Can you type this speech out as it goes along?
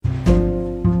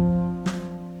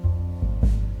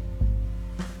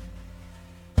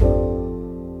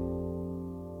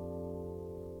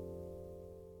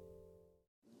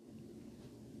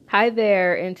Hi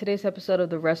there. In today's episode of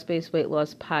the Rest-Based Weight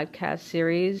Loss podcast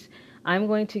series, I'm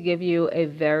going to give you a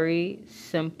very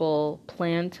simple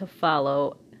plan to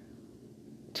follow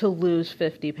to lose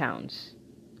 50 pounds.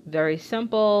 Very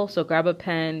simple. So grab a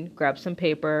pen, grab some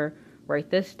paper,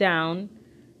 write this down,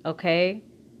 okay?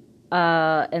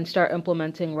 And start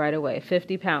implementing right away.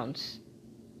 50 pounds.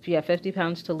 If you have 50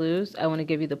 pounds to lose, I want to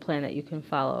give you the plan that you can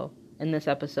follow in this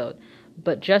episode.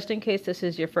 But just in case this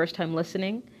is your first time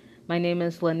listening, my name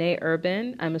is Lene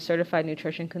Urban. I'm a certified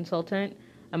nutrition consultant.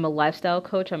 I'm a lifestyle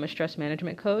coach. I'm a stress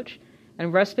management coach.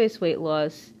 And rest-based weight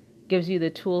loss gives you the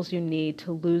tools you need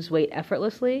to lose weight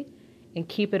effortlessly and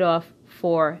keep it off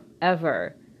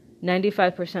forever.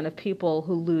 95% of people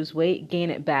who lose weight gain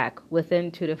it back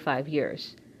within 2 to 5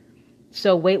 years.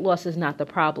 So weight loss is not the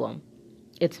problem.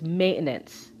 It's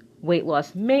maintenance. Weight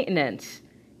loss maintenance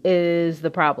is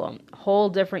the problem. Whole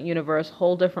different universe,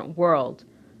 whole different world.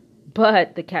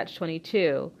 But the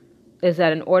catch-22 is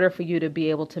that in order for you to be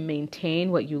able to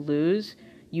maintain what you lose,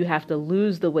 you have to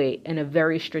lose the weight in a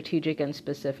very strategic and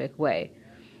specific way.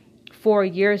 4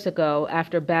 years ago,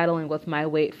 after battling with my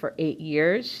weight for 8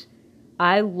 years,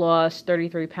 I lost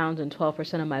 33 pounds and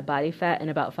 12% of my body fat in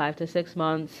about 5 to 6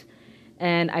 months.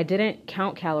 And I didn't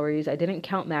count calories. I didn't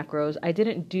count macros. I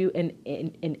didn't do an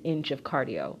inch of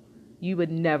cardio. You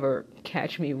would never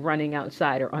catch me running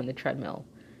outside or on the treadmill.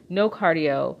 No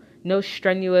cardio. No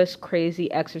strenuous,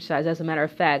 crazy exercise. As a matter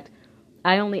of fact,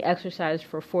 I only exercised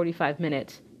for 45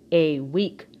 minutes a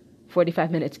week.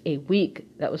 45 minutes a week.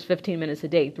 That was 15 minutes a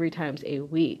day, 3 times a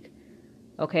week.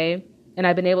 Okay? And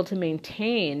I've been able to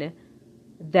maintain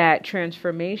that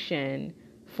transformation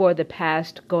for the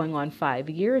past going on 5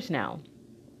 years now.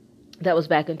 That was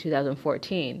back in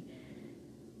 2014.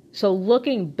 So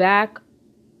looking back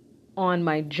on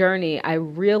my journey, I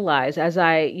realized as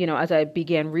I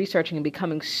began researching and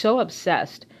becoming so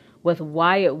obsessed with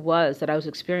why it was that I was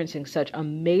experiencing such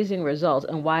amazing results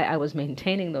and why I was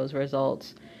maintaining those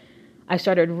results, I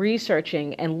started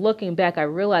researching and looking back, I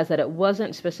realized that it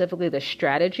wasn't specifically the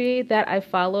strategy that I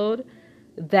followed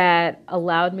that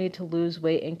allowed me to lose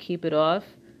weight and keep it off.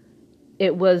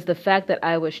 It was the fact that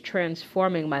I was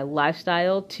transforming my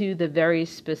lifestyle to the very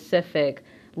specific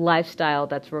lifestyle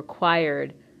that's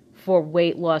required for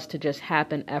weight loss to just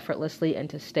happen effortlessly and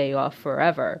to stay off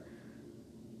forever.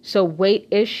 So weight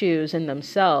issues in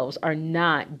themselves are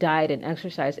not diet and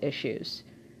exercise issues.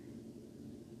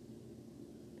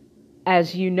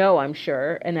 As you know, I'm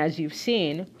sure, and as you've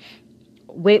seen,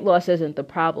 weight loss isn't the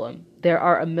problem. There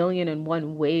are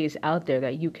 1,000,001 ways out there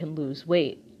that you can lose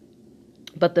weight.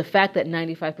 But the fact that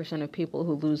 95% of people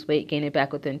who lose weight gain it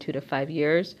back within 2 to 5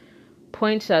 years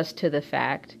points us to the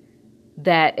fact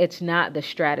that it's not the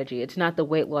strategy. It's not the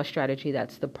weight loss strategy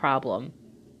that's the problem.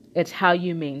 It's how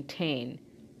you maintain.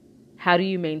 How do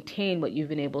you maintain what you've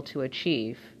been able to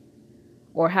achieve?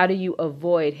 Or how do you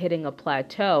avoid hitting a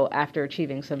plateau after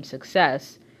achieving some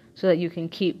success so that you can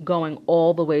keep going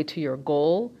all the way to your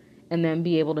goal and then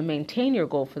be able to maintain your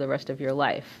goal for the rest of your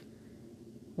life?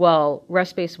 Well,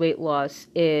 rest-based weight loss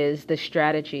is the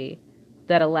strategy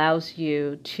that allows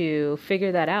you to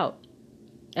figure that out.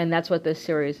 And that's what this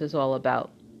series is all about.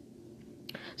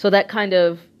 So that kind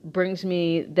of brings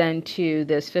me then to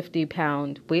this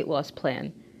 50-pound weight loss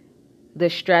plan, the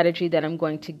strategy that I'm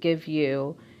going to give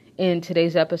you in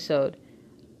today's episode.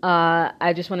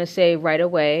 I just want to say right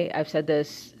away, I've said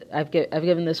this, I've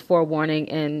given this forewarning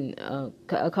in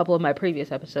a couple of my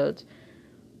previous episodes.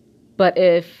 But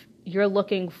if you're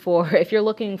looking for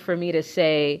me to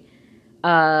say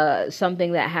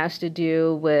something that has to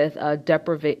do with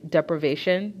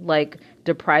deprivation, like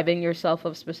depriving yourself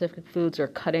of specific foods or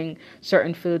cutting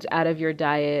certain foods out of your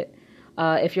diet.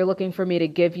 If you're looking for me to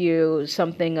give you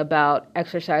something about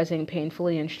exercising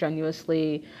painfully and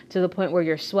strenuously to the point where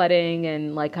you're sweating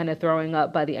and like kind of throwing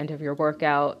up by the end of your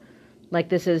workout, like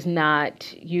this is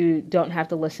not, you don't have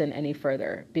to listen any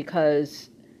further, because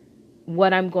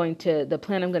the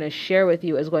plan I'm going to share with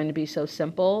you is going to be so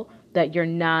simple that you're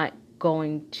not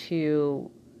going to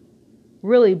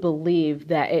really believe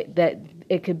that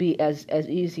it could be as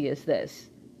easy as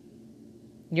this.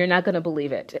 You're not going to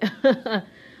believe it.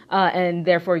 And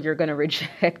therefore you're going to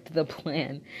reject the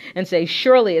plan and say,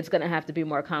 surely it's going to have to be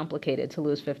more complicated to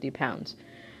lose 50 pounds.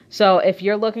 So if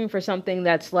you're looking for something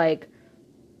that's going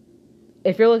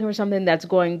to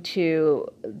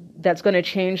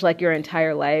change like your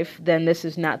entire life, then this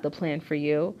is not the plan for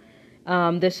you.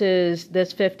 This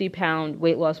 50-pound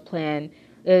weight loss plan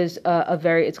is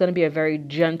it's going to be a very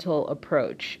gentle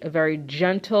approach, a very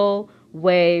gentle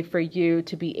way for you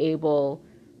to be able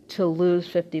to lose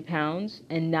 50 pounds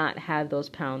and not have those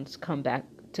pounds come back.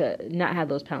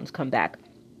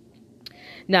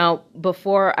 Now,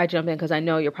 before I jump in, because I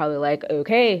know you're probably like,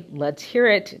 okay, let's hear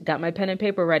it. Got my pen and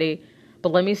paper ready.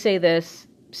 But let me say this.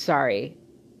 Sorry.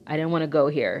 I didn't want to go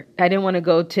here. I didn't want to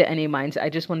go to any mindset. I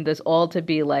just wanted this all to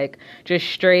be like just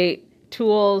straight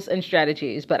tools and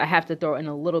strategies. But I have to throw in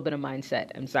a little bit of mindset.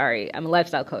 I'm sorry. I'm a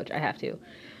lifestyle coach. I have to.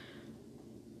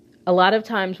 A lot of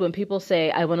times when people say,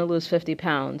 I want to lose 50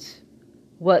 pounds,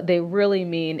 what they really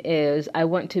mean is I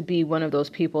want to be one of those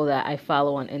people that I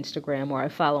follow on Instagram or I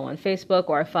follow on Facebook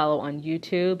or I follow on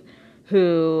YouTube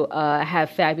who have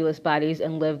fabulous bodies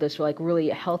and live this like really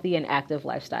healthy and active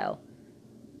lifestyle.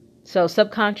 So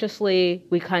subconsciously,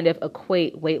 we kind of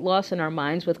equate weight loss in our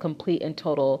minds with complete and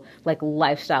total like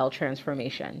lifestyle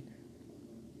transformation.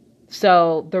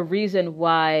 So the reason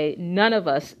why none of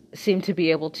us seem to be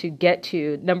able to get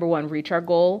to, number one, reach our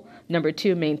goal, number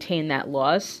two, maintain that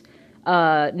loss,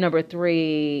 number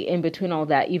three, in between all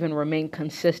that, even remain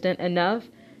consistent enough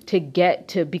to get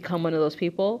to become one of those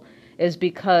people is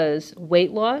because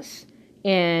weight loss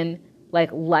and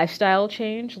like lifestyle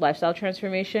change, lifestyle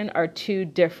transformation are two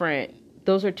different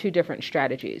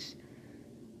strategies.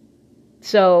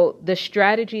 So the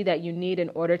strategy that you need in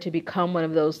order to become one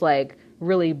of those like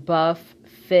really buff,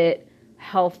 fit,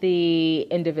 healthy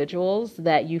individuals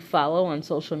that you follow on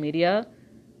social media,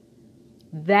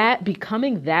 that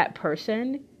becoming that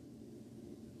person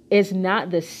is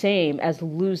not the same as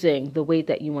losing the weight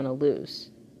that you want to lose.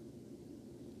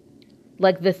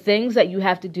 Like the things that you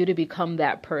have to do to become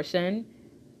that person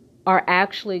are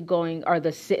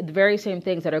the very same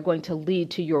things that are going to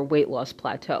lead to your weight loss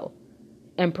plateau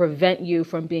and prevent you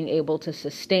from being able to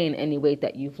sustain any weight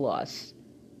that you've lost.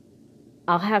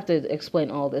 I'll have to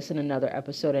explain all this in another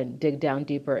episode and dig down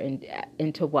deeper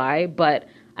into why, but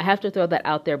I have to throw that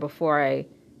out there before I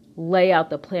lay out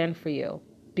the plan for you,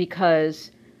 because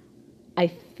I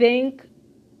think,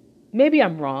 maybe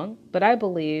I'm wrong, but I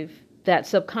believe that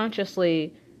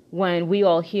subconsciously when we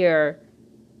all hear,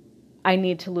 I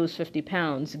need to lose 50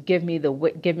 pounds, give me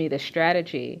the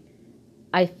strategy,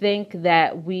 I think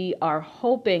that we are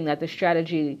hoping that the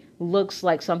strategy looks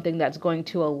like something that's going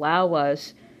to allow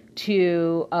us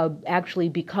to actually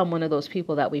become one of those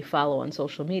people that we follow on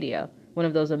social media, one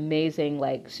of those amazing,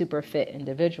 like super fit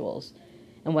individuals.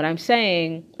 And what I'm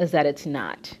saying is that it's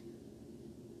not.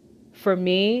 For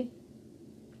me,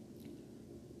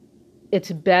 it's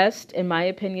best, in my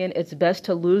opinion, it's best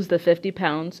to lose the 50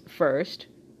 pounds first,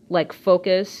 like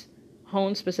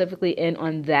hone specifically in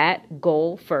on that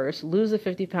goal first, lose the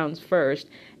 50 pounds first,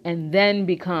 and then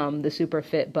become the super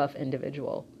fit, buff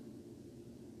individual.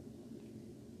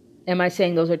 Am I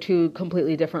saying those are two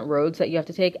completely different roads that you have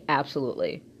to take?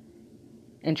 Absolutely.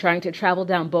 And trying to travel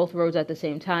down both roads at the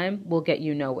same time will get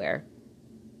you nowhere.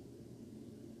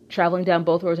 Traveling down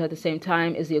both roads at the same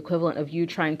time is the equivalent of you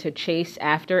trying to chase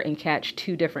after and catch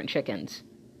two different chickens.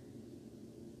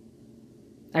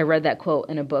 I read that quote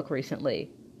in a book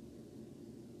recently.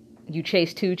 You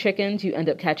chase two chickens, you end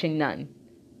up catching none.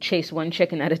 Chase one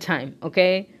chicken at a time,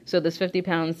 okay? So this 50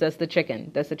 pounds, that's the chicken.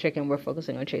 That's the chicken we're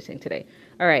focusing on chasing today.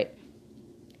 All right.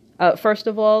 First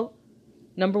of all,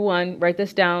 number one, write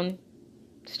this down.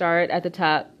 Start at the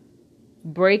top.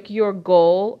 Break your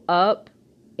goal up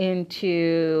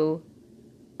into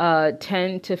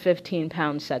 10 to 15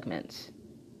 pound segments.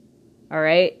 All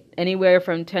right? Anywhere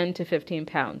from 10 to 15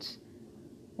 pounds.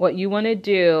 What you want to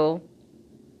do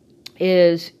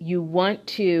is you want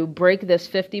to break this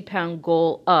 50 pound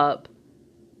goal up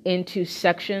into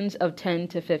sections of 10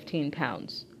 to 15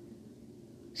 pounds.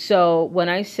 So when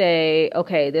I say,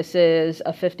 okay, this is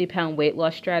a 50 pound weight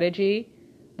loss strategy,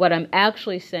 what I'm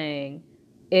actually saying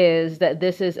is that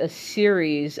this is a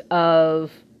series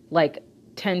of like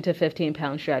 10 to 15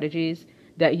 pound strategies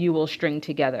that you will string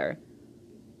together.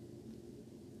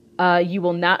 You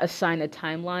will not assign a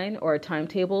timeline or a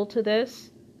timetable to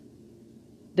this.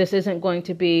 This isn't going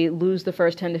to be lose the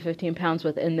first 10 to 15 pounds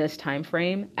within this time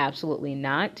frame. Absolutely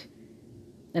not.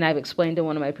 And I've explained in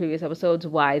one of my previous episodes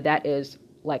why that is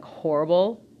like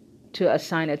horrible to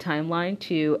assign a timeline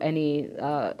to any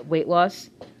weight loss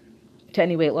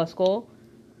goal.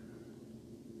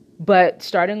 But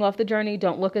starting off the journey,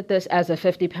 don't look at this as a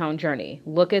 50 pound journey.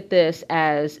 Look at this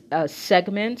as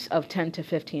segments of 10 to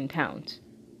 15 pounds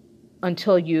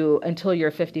until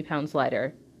you're 50 pounds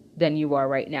lighter than you are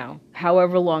right now.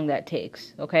 However long that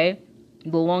takes, okay?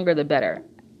 The longer the better,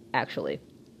 actually.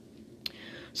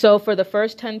 So for the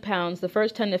first 10 pounds, the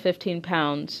first 10 to 15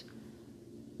 pounds,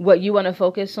 what you want to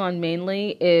focus on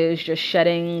mainly is just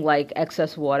shedding like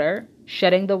excess water,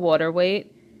 shedding the water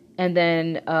weight, and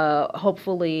then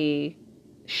hopefully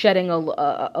shedding a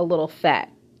little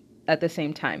fat at the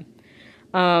same time.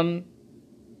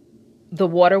 The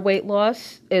water weight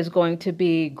loss is going to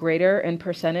be greater in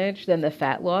percentage than the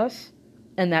fat loss,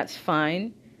 and that's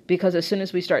fine, because as soon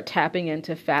as we start tapping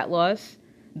into fat loss,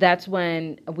 that's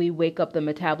when we wake up the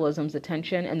metabolism's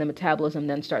attention, and the metabolism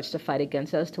then starts to fight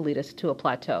against us to lead us to a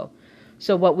plateau.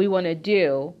 So what we want to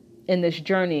do in this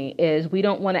journey is we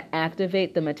don't want to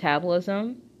activate the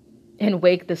metabolism and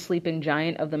wake the sleeping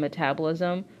giant of the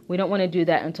metabolism. We don't want to do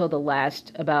that until the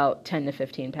last about 10 to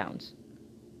 15 pounds.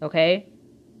 Okay?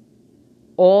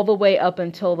 All the way up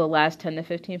until the last 10 to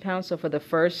 15 pounds. So for the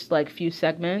first few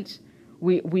segments,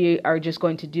 we are just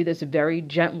going to do this very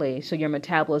gently so your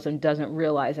metabolism doesn't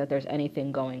realize that there's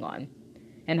anything going on.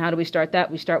 And how do we start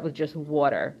that? We start with just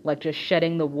water, just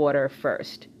shedding the water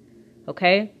first.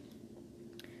 Okay?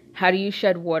 How do you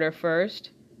shed water first?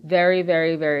 Very,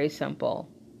 very, very simple.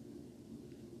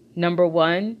 Number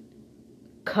one,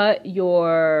 cut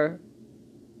your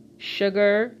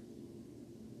sugar,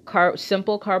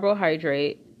 simple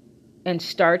carbohydrate, and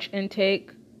starch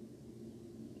intake.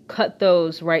 Cut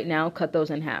those right now, cut those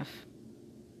in half.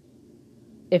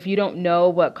 If you don't know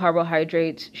what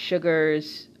carbohydrates,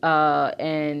 sugars,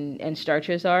 and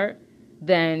starches are,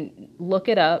 then look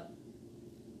it up.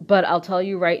 But I'll tell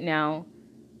you right now,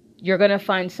 you're going to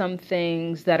find some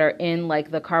things that are in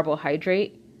the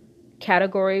carbohydrate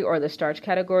category or the starch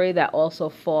category that also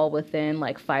fall within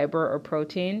fiber or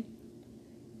protein.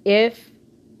 If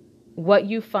what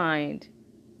you find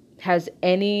has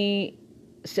any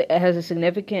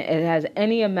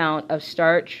amount of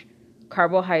starch,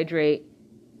 carbohydrate,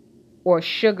 or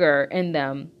sugar in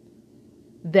them,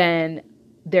 then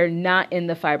they're not in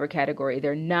the fiber category.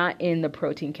 They're not in the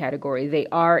protein category. They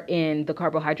are in the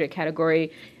carbohydrate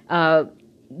category.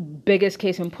 Biggest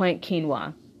case in point,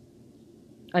 quinoa.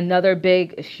 Another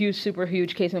super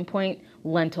huge case in point,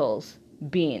 lentils,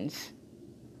 beans.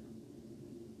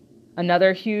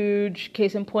 Another huge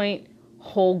case in point,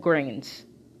 whole grains.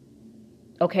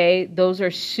 Okay, those are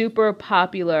super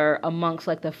popular amongst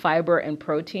the fiber and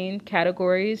protein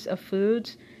categories of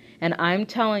foods. And I'm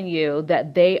telling you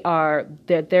that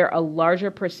they're a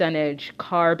larger percentage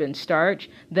carb and starch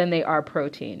than they are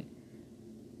protein.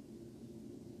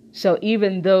 So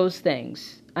even those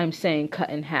things, I'm saying cut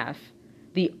in half.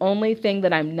 The only thing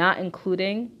that I'm not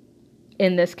including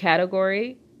in this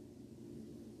category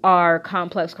are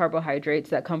complex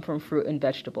carbohydrates that come from fruit and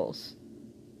vegetables.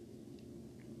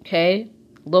 Okay?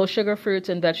 Low sugar fruits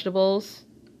and vegetables,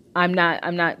 I'm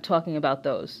not talking about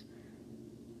those.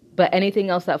 But anything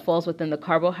else that falls within the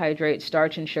carbohydrate,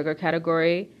 starch, and sugar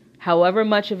category, however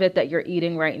much of it that you're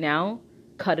eating right now,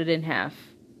 cut it in half.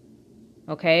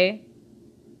 Okay?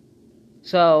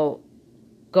 So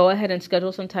go ahead and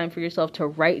schedule some time for yourself to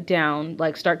write down,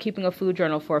 start keeping a food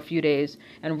journal for a few days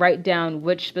and write down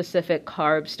which specific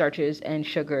carbs, starches, and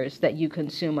sugars that you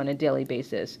consume on a daily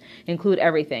basis. Include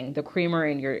everything: the creamer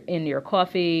in your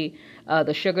coffee,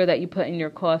 the sugar that you put in your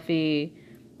coffee,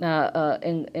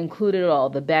 include it all.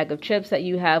 The bag of chips that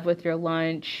you have with your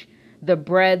lunch, the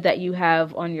bread that you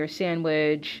have on your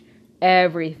sandwich,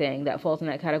 everything that falls in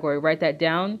that category. Write that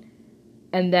down.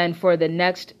 And then for the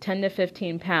next 10 to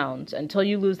 15 pounds, until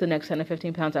you lose the next 10 to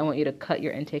 15 pounds, I want you to cut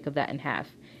your intake of that in half.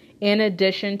 In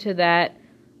addition to that,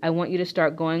 I want you to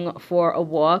start going for a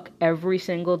walk every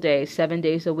single day, 7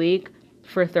 days a week,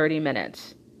 for 30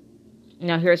 minutes.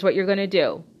 Now, here's what you're going to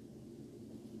do.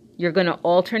 You're going to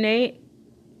alternate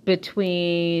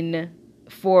between,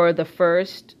 for the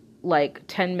first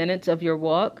 10 minutes of your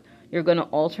walk, you're going to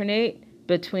alternate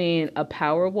between a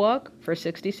power walk for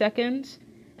 60 seconds,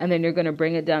 and then you're going to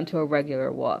bring it down to a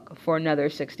regular walk for another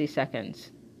 60 seconds.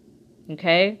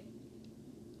 Okay?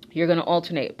 You're going to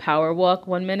alternate. Power walk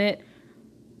 1 minute,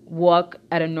 walk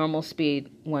at a normal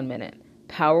speed 1 minute.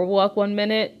 Power walk 1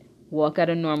 minute, walk at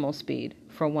a normal speed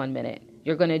for 1 minute.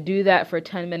 You're going to do that for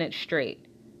 10 minutes straight.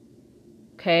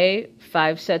 Okay?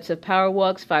 5 sets of power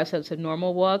walks, 5 sets of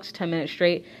normal walks, 10 minutes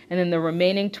straight. And then the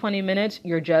remaining 20 minutes,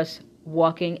 you're just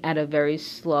walking at a very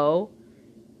slow,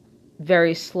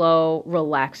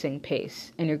 relaxing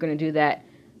pace. And you're going to do that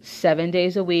 7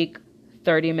 days a week,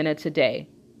 30 minutes a day.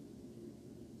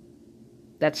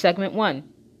 That's segment 1.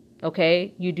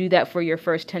 Okay? You do that for your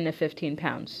first 10 to 15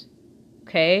 pounds.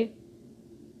 Okay?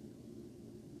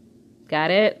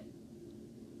 Got it?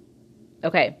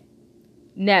 Okay.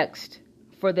 Next,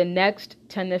 for the next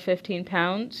 10 to 15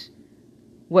 pounds,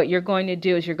 what you're going to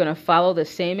do is you're going to follow the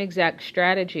same exact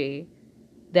strategy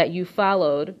that you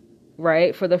followed,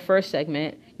 right, for the first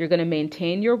segment. You're going to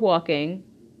maintain your walking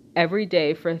every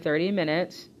day for 30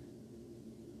 minutes.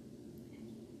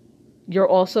 You're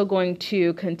also going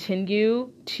to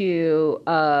continue to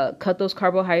cut those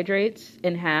carbohydrates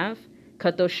in half,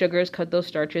 cut those sugars, cut those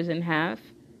starches in half.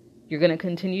 You're going to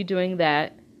continue doing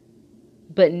that.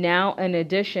 But now, in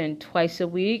addition, twice a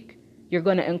week, you're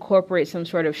going to incorporate some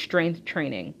sort of strength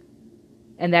training.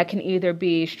 And that can either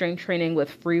be strength training with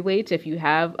free weights, if you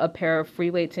have a pair of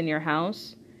free weights in your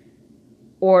house,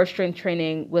 or strength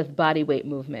training with body weight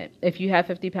movement. If you have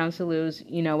 50 pounds to lose,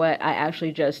 you know what?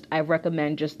 I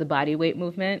recommend just the body weight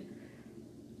movement.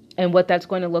 And what that's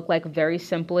going to look like very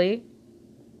simply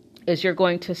is you're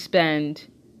going to spend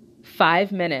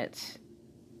 5 minutes,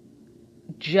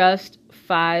 just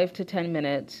 5 to 10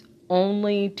 minutes,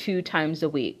 only 2 times a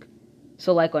week.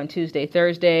 So like on Tuesday,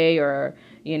 Thursday, or,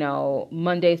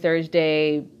 Monday,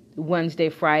 Thursday, Wednesday,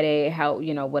 Friday,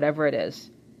 whatever it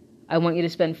is. I want you to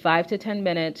spend 5 to 10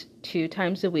 minutes 2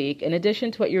 times a week, in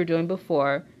addition to what you were doing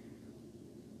before,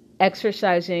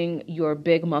 exercising your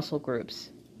big muscle groups.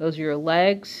 Those are your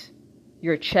legs,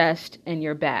 your chest, and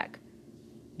your back.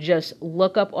 Just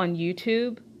look up on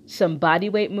YouTube some body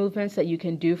weight movements that you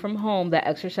can do from home that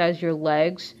exercise your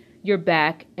legs, your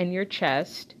back, and your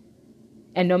chest.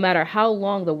 And no matter how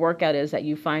long the workout is that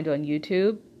you find on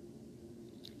YouTube,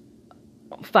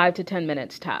 5 to 10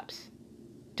 minutes tops.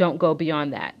 Don't go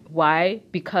beyond that. Why?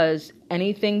 Because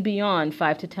anything beyond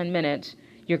 5 to 10 minutes,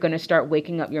 you're going to start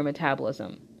waking up your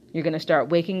metabolism. You're going to start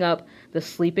waking up the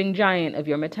sleeping giant of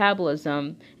your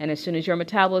metabolism. And as soon as your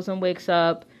metabolism wakes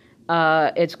up,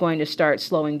 it's going to start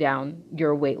slowing down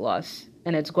your weight loss.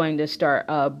 And it's going to start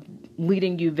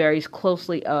leading you very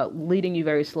slowly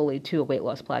to a weight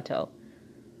loss plateau.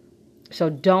 So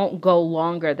don't go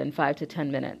longer than 5 to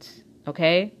 10 minutes.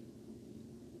 Okay?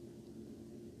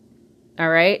 All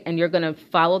right? And you're going to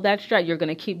follow that strat. You're going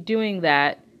to keep doing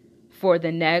that for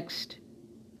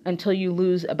until you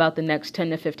lose about the next 10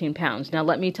 to 15 pounds. Now,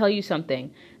 let me tell you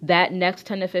something. That next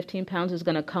 10 to 15 pounds is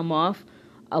going to come off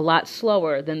a lot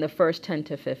slower than the first 10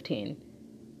 to 15.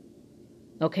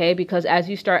 Okay? Because as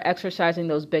you start exercising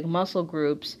those big muscle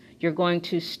groups, you're going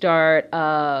to start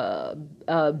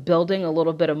building a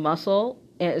little bit of muscle,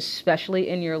 especially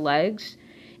in your legs.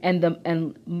 And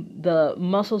the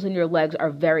muscles in your legs are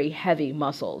very heavy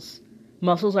muscles.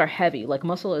 Muscles are heavy. Like,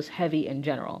 muscle is heavy in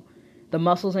general. The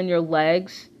muscles in your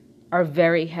legs are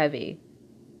very heavy.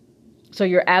 So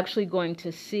you're actually going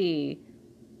to see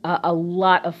a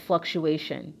lot of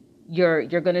fluctuation. You're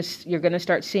gonna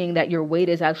start seeing that your weight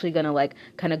is actually gonna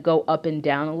kind of go up and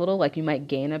down a little. Like, you might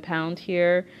gain a pound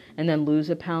here and then lose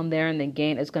a pound there and then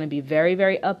gain. It's gonna be very,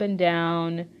 very up and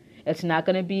down. It's not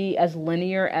gonna be as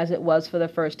linear as it was for the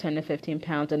first 10 to 15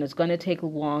 pounds, and it's gonna take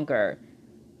longer.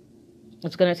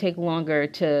 It's gonna take longer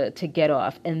to get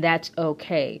off, and that's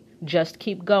okay. Just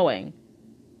keep going.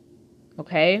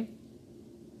 Okay?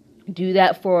 Do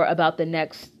that for about the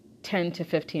next 10 to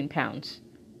 15 pounds.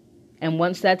 And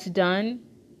once that's done,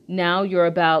 now you're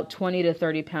about 20 to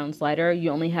 30 pounds lighter. You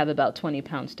only have about 20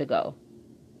 pounds to go.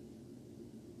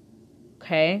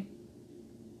 Okay?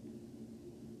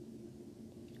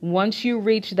 Once you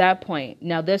reach that point,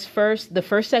 now the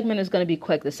first segment is going to be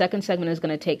quick. The second segment is going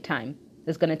to take time.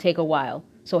 It's going to take a while.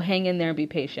 So hang in there and be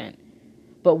patient.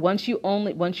 But once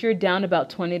you're down about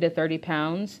 20 to 30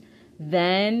 pounds,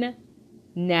 then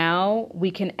now we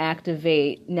can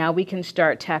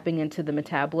start tapping into the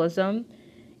metabolism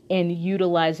and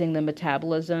utilizing the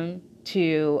metabolism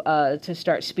to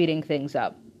start speeding things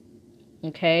up.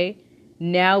 Okay?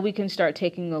 Now we can start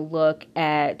taking a look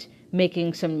at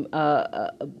making some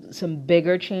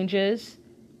bigger changes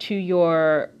to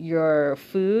your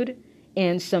food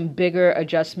and some bigger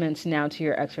adjustments now to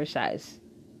your exercise.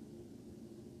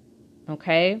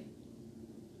 Okay?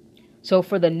 So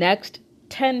for the next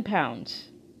 10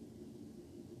 pounds,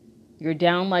 you're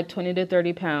down like 20 to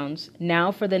 30 pounds. Now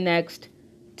for the next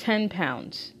 10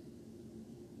 pounds.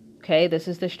 Okay, this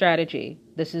is the strategy.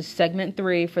 This is segment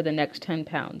 3 for the next 10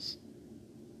 pounds.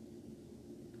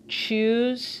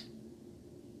 Choose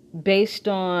based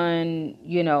on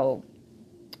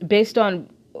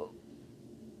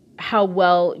how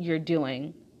well you're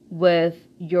doing with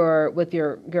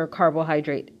your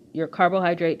carbohydrate, your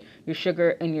sugar,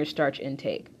 and your starch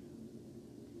intake.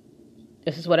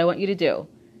 This is what I want you to do.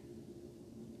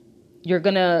 You're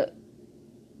gonna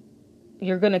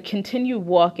continue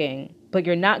walking, but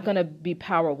you're not gonna be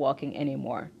power walking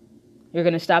anymore. You're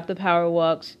gonna stop the power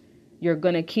walks. You're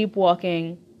gonna keep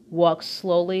walking. Walk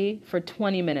slowly for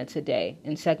 20 minutes a day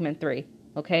in segment 3.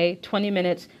 Okay, 20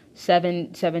 minutes,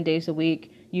 seven days a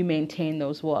week. You maintain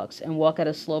those walks and walk at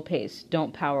a slow pace.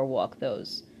 Don't power walk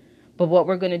those. But what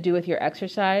we're going to do with your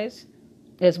exercise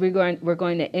is we're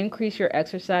going to increase your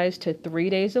exercise to 3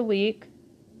 days a week,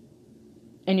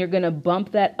 and you're going to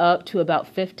bump that up to about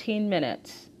 15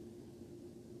 minutes.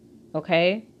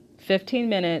 Okay? 15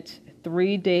 minutes,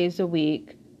 3 days a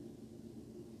week.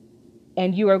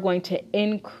 and you are going to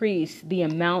increase the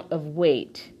amount of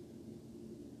weight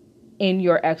in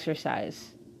your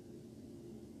exercise.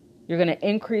 You're going to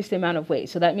increase the amount of weight.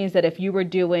 So that means that if you were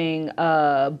doing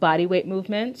body weight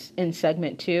movements in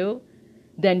segment 2,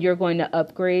 then you're going to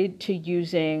upgrade to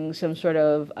using some sort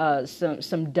of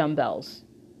some dumbbells.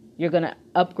 You're going to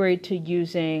upgrade to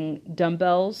using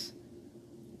dumbbells.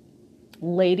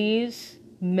 Ladies,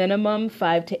 minimum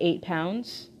 5 to 8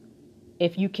 pounds.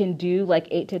 If you can do like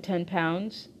 8 to 10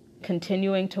 pounds,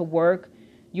 continuing to work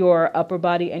your upper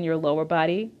body and your lower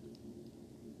body,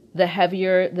 the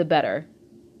heavier, the better.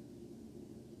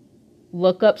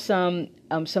 Look up some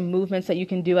movements that you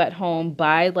can do at home.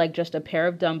 Buy like just a pair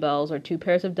of dumbbells or 2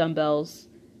 pairs of dumbbells,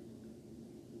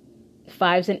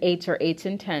 5s and 8s or 8s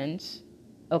and 10s,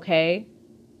 okay?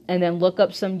 And then look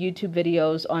up some YouTube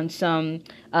videos on some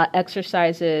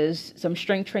exercises, some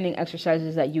strength training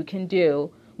exercises that you can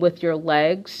do with your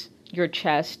legs, your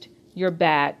chest, your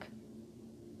back,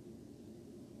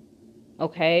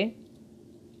 okay?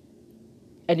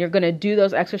 And you're going to do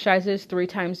those exercises 3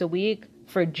 times a week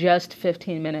for just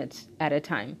 15 minutes at a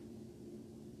time.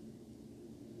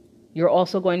 You're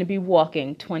also going to be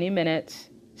walking 20 minutes,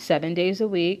 7 days a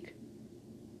week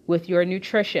with your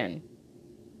nutrition.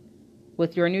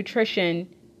 With your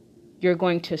nutrition, you're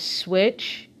going to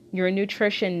switch your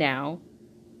nutrition now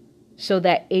so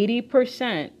that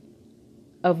 80%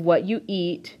 of what you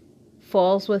eat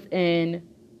falls within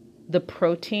the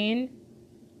protein,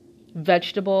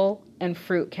 vegetable, and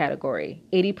fruit category.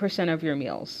 80% of your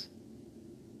meals.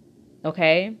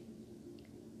 Okay?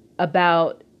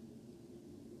 About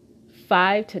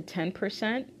 5 to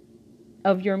 10%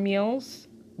 of your meals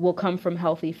will come from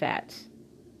healthy fats.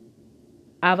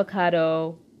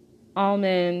 Avocado,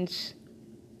 almonds,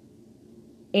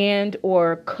 and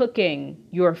or cooking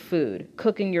your food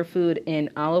in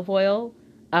olive oil,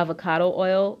 avocado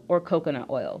oil, or coconut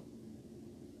oil.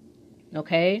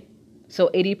 Okay? So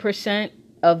 80%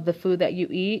 of the food that you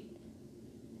eat,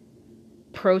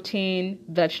 protein,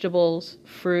 vegetables,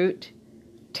 fruit,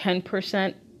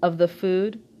 10% of the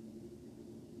food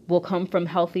will come from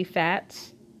healthy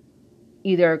fats,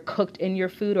 either cooked in your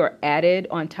food or added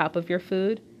on top of your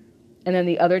food. And then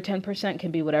the other 10%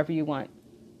 can be whatever you want.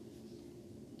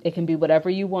 It can be whatever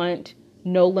you want.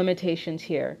 No limitations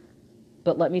here.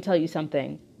 But let me tell you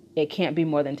something. It can't be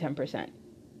more than 10%.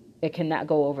 It cannot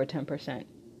go over 10%.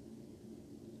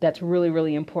 That's really,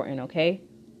 really important, okay?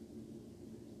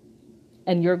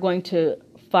 And you're going to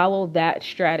follow that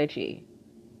strategy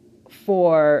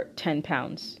for 10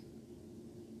 pounds.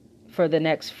 For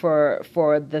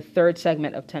the third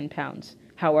segment of 10 pounds,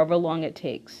 however long it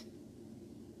takes.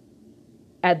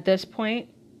 At this point,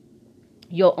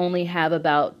 you'll only have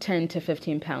about 10 to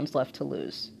 15 pounds left to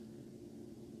lose.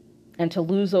 And to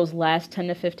lose those last 10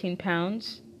 to 15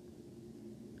 pounds,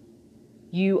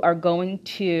 you are going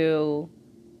to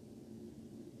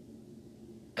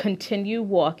continue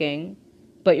walking,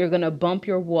 but you're going to bump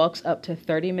your walks up to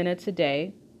 30 minutes a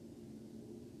day.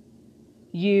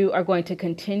 You are going to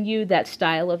continue that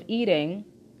style of eating,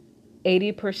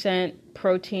 80%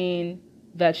 protein,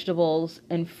 vegetables,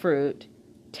 and fruit,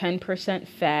 10%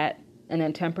 fat, and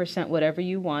then 10% whatever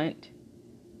you want.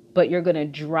 But you're going to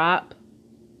drop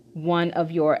one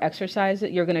of your exercise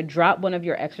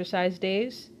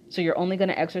days. So you're only going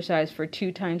to exercise for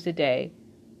 2 times a day.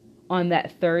 On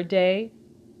that third day,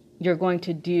 you're going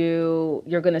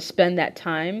to spend that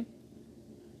time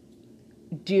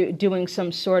doing some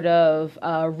sort of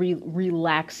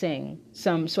relaxing,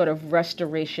 some sort of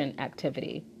restoration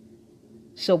activity.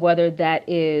 So whether that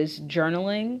is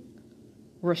journaling,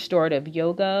 restorative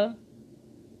yoga,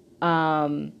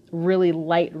 really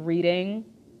light reading,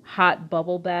 hot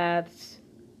bubble baths,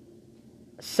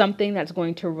 something that's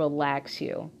going to relax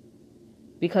you.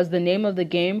 Because the name of the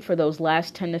game for those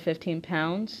last 10 to 15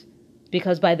 pounds,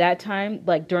 because by that time,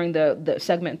 like during the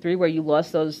segment 3 where you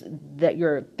lost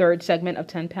your third segment of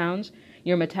 10 pounds,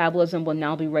 your metabolism will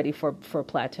now be ready for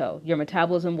plateau. Your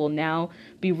metabolism will now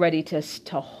be ready to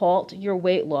halt your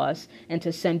weight loss and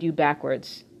to send you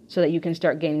backwards so that you can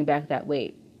start gaining back that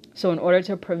weight. So in order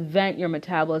to prevent your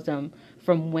metabolism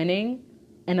from winning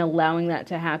and allowing that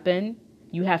to happen,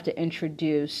 you have to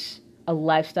introduce a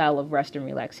lifestyle of rest and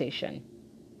relaxation.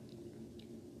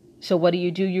 So what do?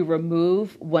 You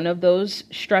remove one of those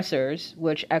stressors,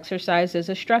 which exercise is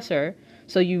a stressor.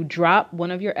 So you drop one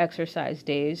of your exercise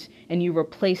days and you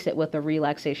replace it with a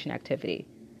relaxation activity.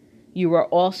 You are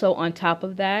also, on top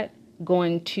of that,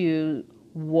 going to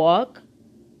walk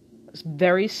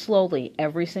very slowly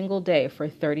every single day for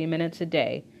 30 minutes a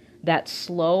day. That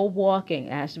slow walking,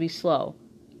 it has to be slow.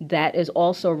 That is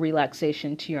also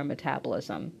relaxation to your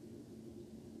metabolism.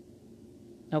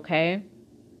 Okay?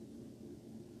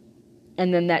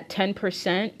 And then that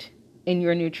 10% in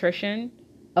your nutrition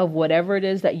of whatever it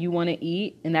is that you want to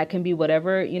eat, and that can be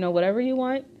whatever, whatever you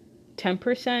want,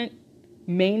 10%,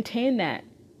 maintain that.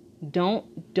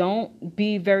 Don't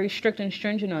be very strict and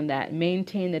stringent on that.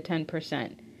 Maintain the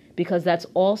 10%, because that's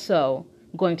also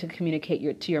going to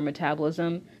communicate to your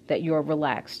metabolism that you're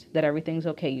relaxed, that everything's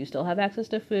okay. You still have access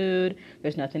to food.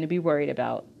 There's nothing to be worried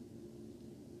about.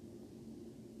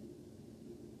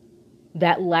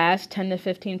 That last 10 to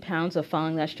 15 pounds of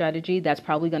following that strategy, that's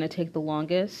probably going to take the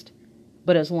longest.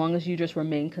 But as long as you just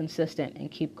remain consistent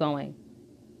and keep going,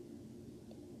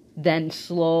 then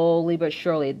slowly but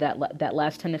surely that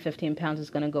last 10 to 15 pounds is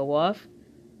going to go off.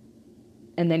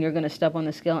 And then you're going to step on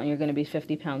the scale and you're going to be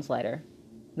 50 pounds lighter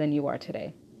than you are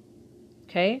today.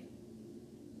 Okay?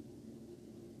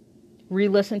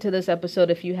 Re-listen to this episode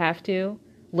if you have to.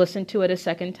 Listen to it a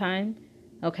second time.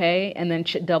 Okay? And then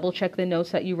double check the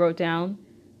notes that you wrote down.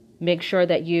 Make sure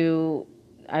that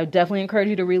I definitely encourage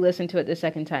you to re-listen to it the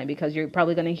second time, because you're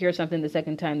probably going to hear something the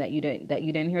second time that you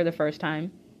didn't hear the first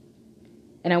time.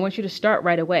 And I want you to start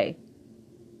right away.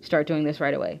 Start doing this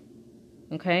right away.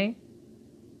 Okay?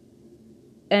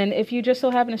 And if you just so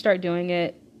happen to start doing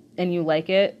it and you like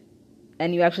it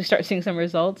and you actually start seeing some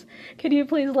results, can you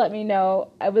please let me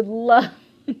know? I would love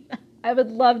to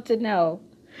know.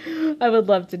 I would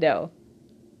love to know.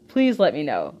 Please let me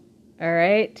know. All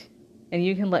right? And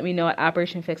you can let me know at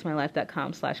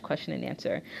operationfixmylife.com/question and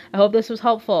answer. I hope this was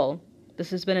helpful.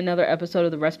 This has been another episode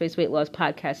of the Rest-Based Weight Loss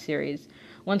podcast series.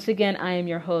 Once again, I am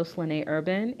your host, Lene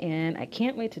Urban, and I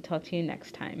can't wait to talk to you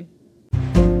next time.